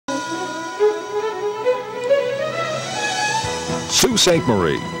Sault Ste.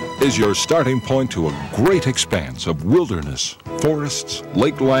 Marie is your starting point to a great expanse of wilderness, forests,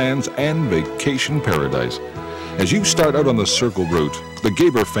 lakelands, and vacation paradise. As you start out on the Circle route, the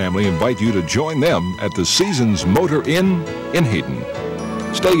Gaber family invite you to join them at the Seasons Motor Inn in Heyden.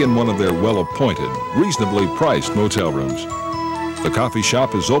 Stay in one of their well-appointed, reasonably priced motel rooms. The coffee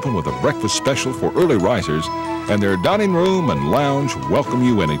shop is open with a breakfast special for early risers, and their dining room and lounge welcome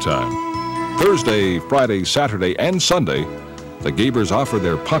you anytime. Thursday, Friday, Saturday, and Sunday, the Gabers offer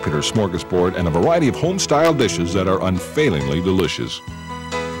their popular smorgasbord and a variety of home-style dishes that are unfailingly delicious.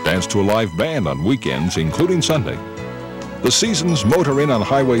 Dance to a live band on weekends, including Sunday. The Seasons Motor Inn on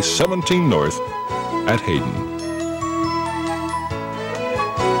Highway 17 North at Heyden.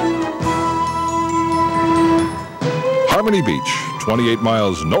 Harmony Beach, 28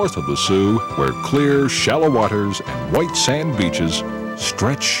 miles north of the Soo, where clear, shallow waters and white sand beaches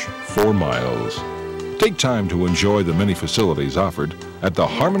stretch for miles. Take time to enjoy the many facilities offered at the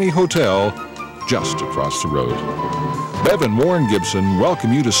Harmony Hotel just across the road. Bev and Warren Gibson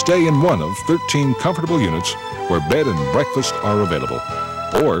welcome you to stay in one of 13 comfortable units where bed and breakfast are available,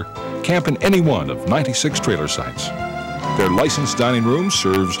 or camp in any one of 96 trailer sites. Their licensed dining room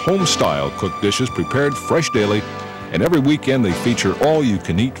serves home-style cooked dishes prepared fresh daily, and every weekend they feature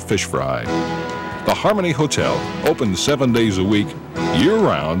all-you-can-eat fish fry. The Harmony Hotel, open 7 days a week,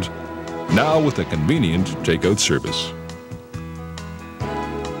 year-round, now with a convenient takeout service.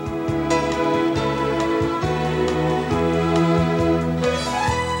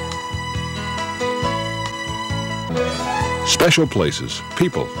 Special places,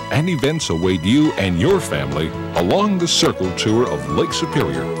 people, and events await you and your family along the Circle Tour of Lake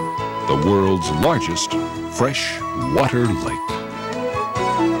Superior, the world's largest freshwater lake.